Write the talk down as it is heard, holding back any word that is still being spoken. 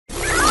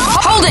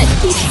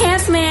He's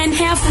half man,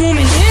 half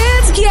woman.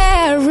 It's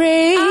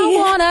Gary. I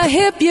wanna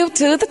hip you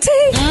to the T.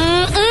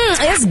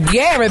 It's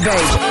Gary, baby.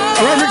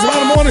 Roderick's about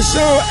the morning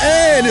show,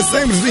 and it's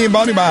same as being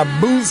brought to you by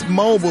Boost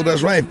Mobile.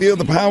 That's right. Feel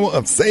the power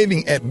of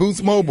saving at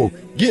Boost Mobile.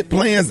 Get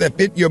plans that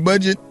fit your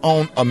budget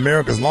on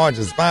America's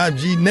largest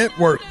 5G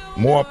network.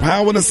 More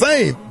power to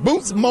save.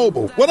 Boost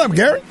Mobile. What up,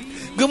 Gary?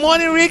 Good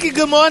morning, Ricky.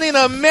 Good morning,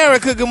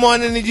 America. Good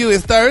morning to you.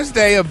 It's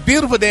Thursday, a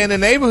beautiful day in the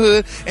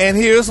neighborhood, and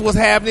here's what's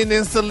happening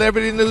in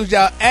celebrity news,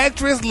 y'all.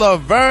 Actress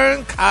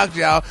Laverne Cox,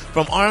 y'all,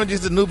 from Orange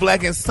is the New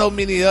Black and so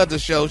many other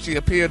shows she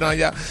appeared on,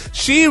 y'all.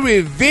 She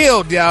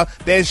revealed, y'all,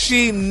 that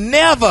she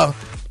never,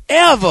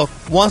 ever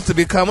wants to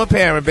become a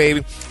parent,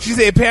 baby. She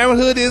said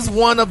parenthood is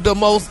one of the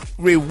most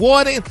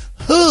rewarding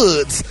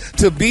hoods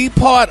to be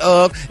part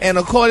of, and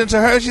according to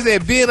her, she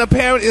said being a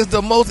parent is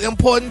the most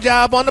important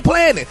job on the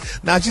planet.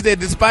 Now, she said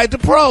despite the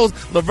pros,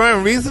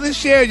 Laverne recently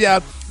shared,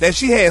 y'all, that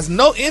she has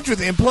no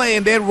interest in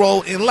playing that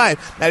role in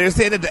life. Now, they're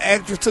saying that the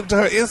actress took to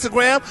her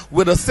Instagram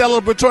with a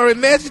celebratory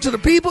message to the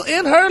people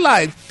in her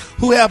life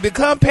who have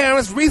become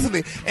parents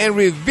recently and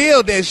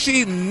revealed that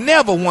she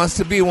never wants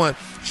to be one.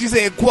 She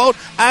said, quote,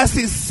 I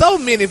see so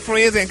many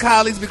friends and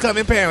colleagues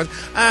becoming parents.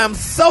 I am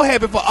so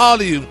happy for all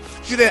of you.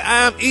 She said,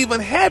 I'm even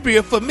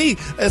happier for me,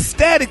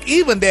 ecstatic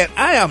even that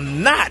I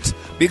am not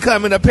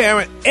becoming a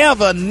parent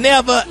ever,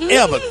 never,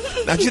 ever.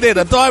 Now, she said,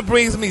 the thought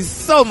brings me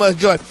so much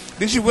joy.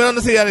 Then she went on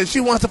to say that she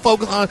wants to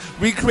focus on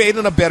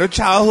recreating a better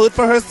childhood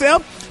for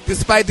herself,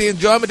 despite the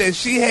enjoyment that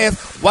she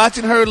has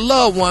watching her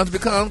loved ones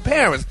become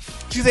parents.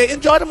 She said,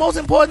 enjoy the most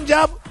important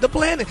job on the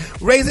planet,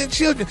 raising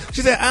children.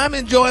 She said, I'm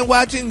enjoying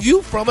watching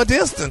you from a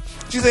distance.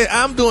 She said,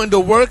 I'm doing the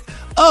work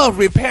of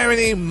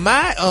reparenting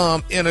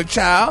my inner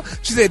child.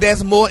 She said,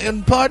 that's more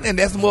important and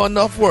that's more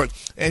enough work.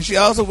 And she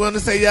also wanted to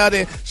say, y'all,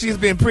 that she's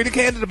been pretty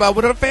candid about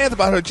with her fans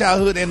about her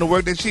childhood and the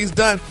work that she's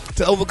done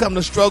to overcome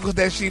the struggles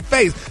that she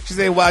faced. She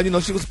said, while,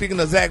 she was speaking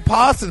to Zach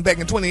Parsons back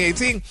in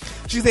 2018,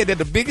 she said that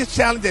the biggest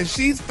challenge that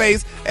she's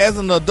faced as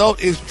an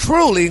adult is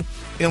truly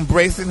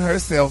embracing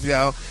herself,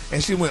 y'all.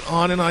 And she went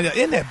on and on, y'all.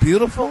 Isn't that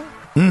beautiful?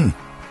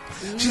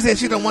 She said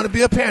she don't want to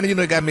be a parent. You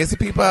got messy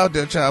people out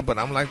there, child, but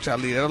I'm like,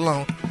 child, leave that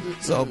alone.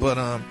 So,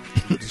 but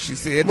she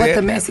said what that.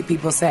 the messy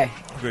people say.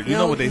 You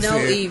know what they said.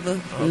 No evil.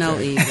 Okay. No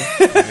evil.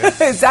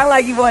 It sounded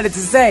like you wanted to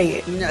say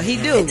it. No, he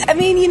do. I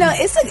mean,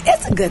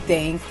 it's a good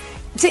thing.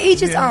 To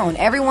each his own.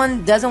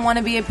 Everyone doesn't want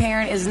to be a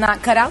parent, is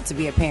not cut out to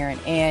be a parent.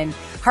 And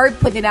her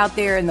putting it out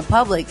there in the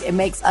public, it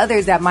makes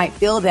others that might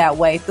feel that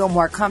way feel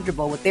more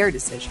comfortable with their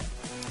decision.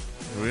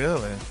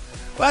 Really?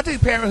 Well, I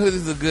think parenthood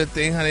is a good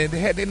thing, honey.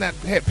 Had they not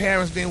had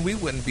parents, then we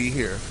wouldn't be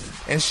here.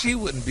 And she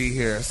wouldn't be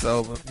here.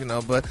 So,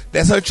 but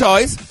that's her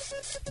choice.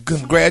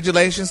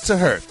 Congratulations to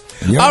her.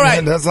 All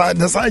right. Man,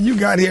 that's how you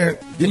got here.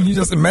 Can you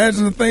just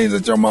imagine the things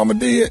that your mama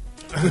did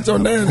with your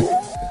daddy?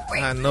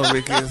 I know,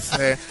 Ricky. Is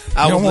sad.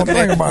 I don't want to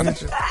think about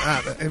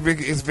it.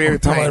 Ricky, it's very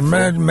painful.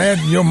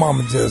 Imagine your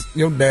mama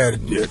your daddy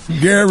just,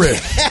 Gary.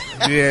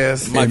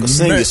 Yes. Michael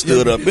Singer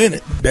stood up in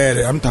it.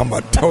 Daddy, I'm talking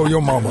about tore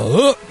your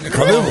mama up.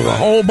 Because it was a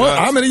whole bunch.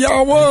 How many of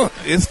y'all was?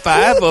 It's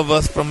 5 of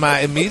us from my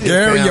immediate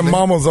Gary, family. your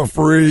mama's a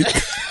freak.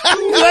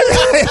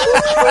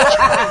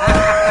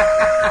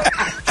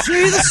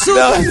 She's a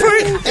super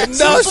freak.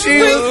 No,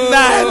 she was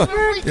not.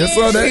 Yes,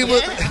 so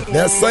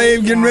that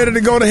saved getting ready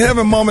to go to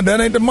heaven, mama. That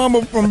ain't the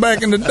mama from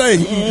back in the day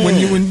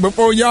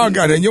before y'all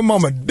got here. Your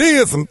mama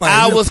did some things.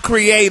 I was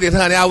created,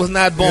 honey. I was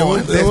not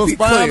born. It was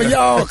 5 of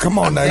y'all. Come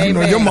on now.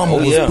 Your mama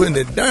was putting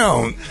it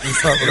down.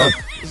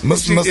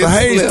 Mr.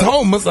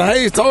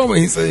 Hayes told me.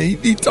 He said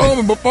he told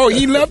me before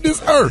he left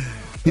this earth.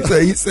 He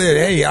said,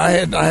 hey, I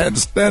had to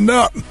stand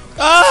up.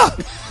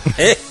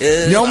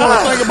 You don't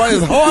want to think about it.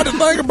 It's hard to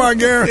think about,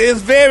 Gary.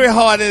 It's very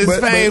hard and it's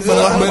painful.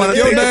 But if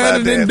your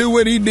dad didn't do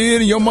what he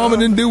did and your mama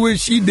didn't do what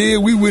she did,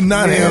 we would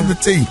not have the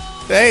tea.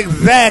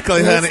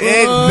 Exactly, honey.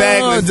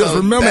 Exactly. Just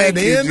remember, at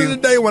the end of the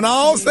day, when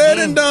all said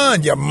and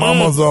done, your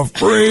mama's a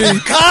freak.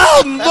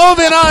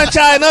 Moving on,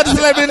 child. Another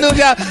celebrity news,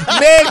 y'all.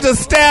 Meg Thee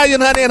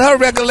Stallion, honey, and her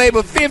record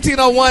label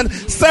 1501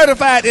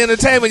 Certified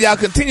Entertainment, y'all,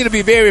 continue to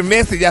be very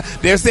messy, y'all.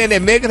 They're saying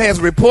that Megan has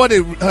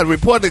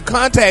reportedly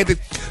contacted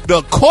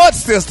the court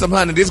system,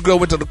 honey. This girl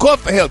went to the court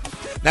for help.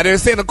 Now, they're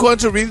saying, according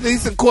to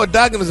recent court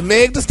documents,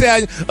 Meg Thee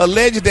Stallion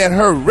alleged that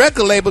her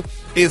record label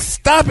is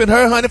stopping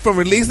her, honey, from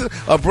releasing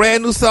a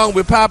brand new song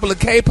with popular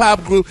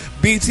K-pop group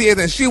BTS,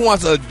 and she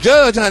wants a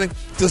judge, honey,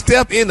 to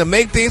step in to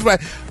make things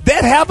right.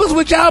 That happens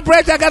with y'all,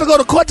 Brad? Y'all got to go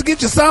to court to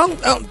get your song,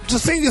 to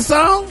sing your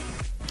song?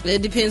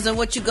 It depends on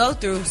what you go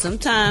through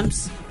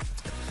sometimes.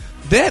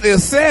 That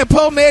is sad.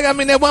 Poor Meg, I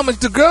mean, that woman,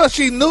 the girl,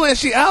 she knew and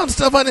she out and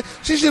stuff, honey.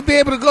 She should be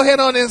able to go ahead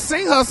on and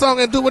sing her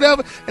song and do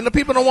whatever, and the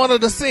people don't want her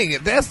to sing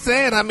it. That's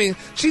sad. I mean,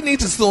 she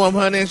needs to sue him,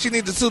 honey, and she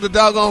needs to sue the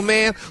doggone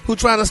man who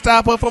trying to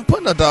stop her from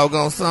putting a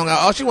doggone song out.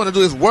 All she want to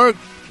do is work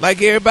like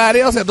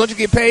everybody else. And don't you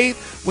get paid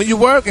when you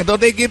work, and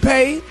don't they get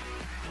paid?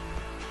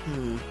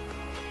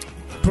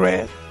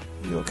 Brad,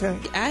 you okay?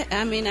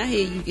 I mean, I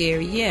hear you,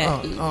 Gary.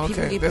 Yeah,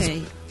 okay. people get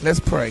paid. Let's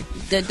pray.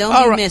 Don't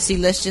All be right. messy.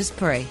 Let's just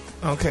pray.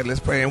 Okay, let's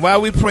pray. And while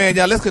we praying,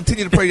 y'all, let's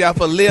continue to pray, y'all,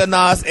 for Lil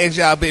Nas X,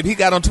 y'all, baby. He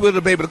got on Twitter,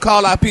 baby, to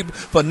call out people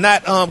for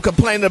not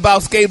complaining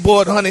about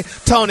skateboard, honey.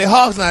 Tony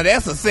Hawk's, now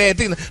that's a sad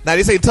thing. Now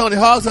they say Tony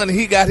Hawk's, honey,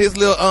 he got his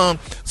little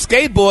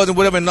skateboards and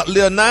whatever. And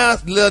Lil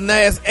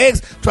Nas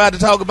X tried to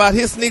talk about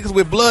his sneakers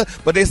with blood,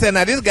 but they said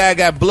now this guy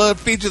got blood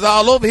features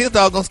all over his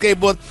doggone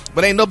skateboard,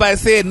 but ain't nobody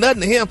said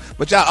nothing to him.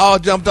 But y'all all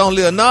jumped on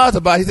Lil Nas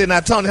about it. He said now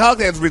Tony Hawk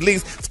has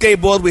released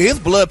skateboards with his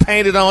blood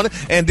painted on it,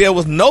 and there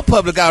was no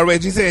public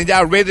outrage. He said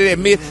y'all ready to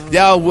admit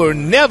y'all were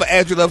never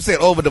actually upset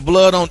over the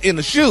blood in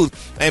the shoes,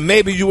 and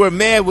maybe you were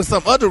mad with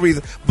some other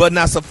reason. But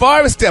now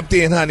Safari stepped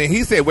in, honey, and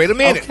he said, wait a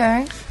minute.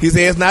 Okay. He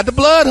said it's not the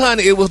blood,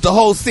 honey, it was the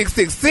whole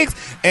 666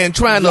 and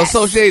trying to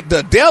associate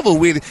the devil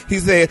with it. He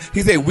said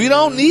we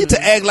don't need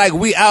to act like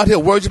we out here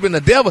worshiping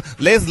the devil.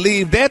 Let's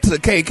leave that to the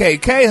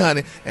KKK,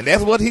 honey. And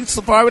that's what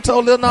Safari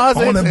told Lil Nas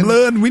X. On the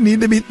blood we need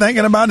to be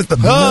thinking about is the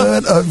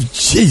blood of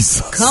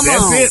Jesus. Come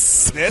That's on. it.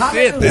 That's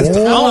it. That's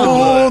the only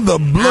blood. The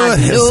blood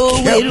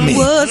has kept it me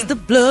was the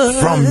blood.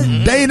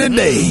 from day to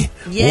day.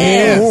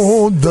 Yes.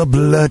 Oh, the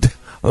blood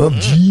of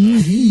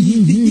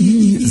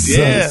Jesus.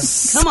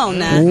 Yes. Come on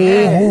now.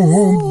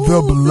 Oh,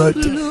 the blood.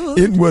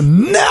 It will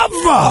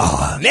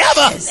never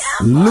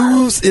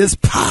lose its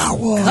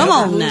power. Come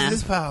on now.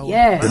 His power.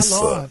 Yes.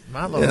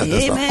 My Lord. Yeah,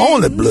 that's Amen. the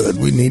only blood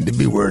we need to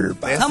be worried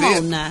about. Come it.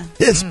 on now.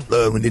 His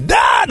blood when he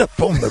died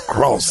upon the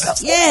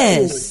cross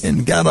Yes.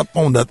 and got up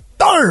on the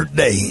third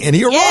day and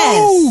he Yes.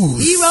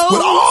 rose He rose.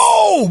 with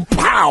all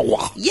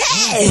power.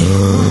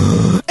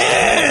 Yes.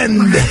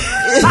 And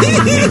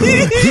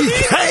he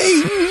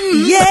came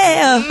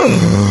Yeah.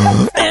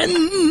 and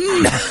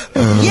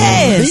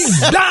Yes. he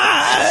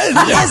died.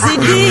 Yes, he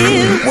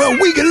did. Well,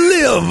 we can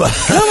live.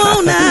 Come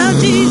on now,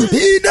 Jesus.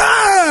 He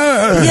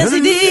died. Yes,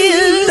 he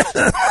did.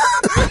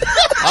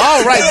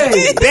 All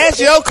right, that's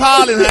your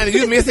calling, honey.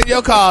 You missing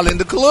your calling.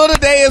 The clue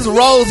today is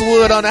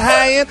rosewood on the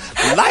high end,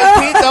 light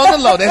pink on the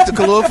low. That's the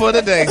clue for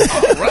today.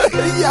 All right.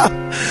 Yeah.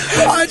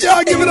 All right,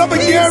 y'all give it up for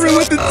Gary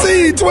with the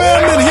T.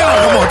 12 minutes.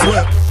 Y'all, come on,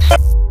 12.